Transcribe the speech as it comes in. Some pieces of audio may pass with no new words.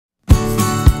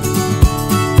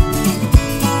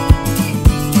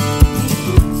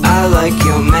like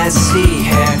your messy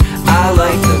hair, I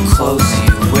like the clothes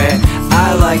you wear,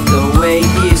 I like the way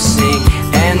you sing,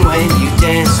 and when you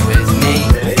dance with me.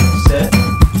 Ready, set,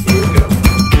 here we go.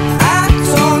 I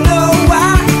don't know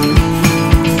why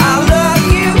I love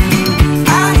you,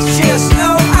 I just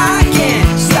know I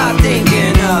can't stop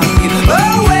thinking of you.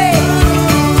 Oh wait,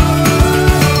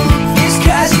 it's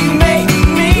 'cause you make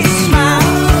me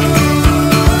smile,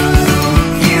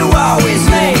 you always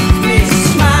make me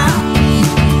smile.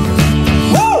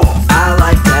 Woo! I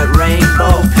like that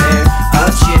rainbow pair of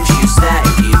gym shoes that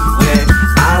you wear,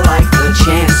 I like the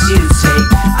chance you take,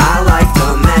 I like the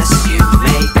mess you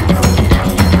make.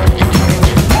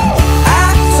 I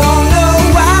don't know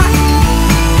why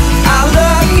I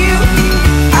love you,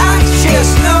 I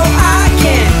just know I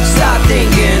can't stop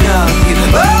thinking of you.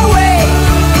 Oh wait,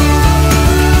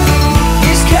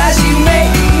 it's 'cause you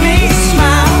make me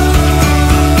smile,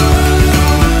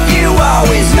 you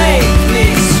always make me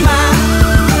smile.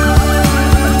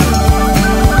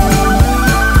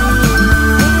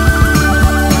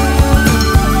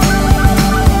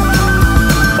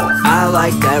 I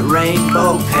like that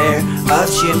rainbow pair of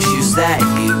gym shoes that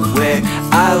you wear,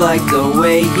 I like the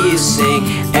way you sing,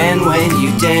 and when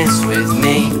you dance with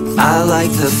me. I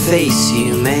like the face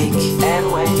you make, and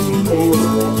when you dance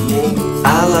with me.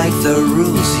 I like the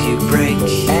rules you break,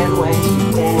 and when you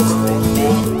dance with me.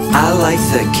 I like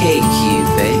the cake you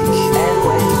bake, and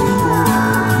when you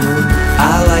dance with me.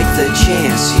 I like the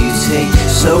chance you take,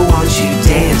 so won't you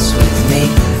dance with me?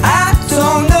 I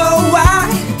don't know why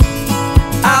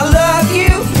I love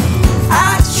you,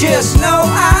 I just know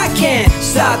I can't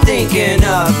stop thinking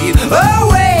of you. Oh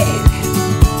wait,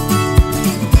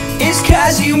 it's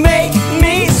 'cause you make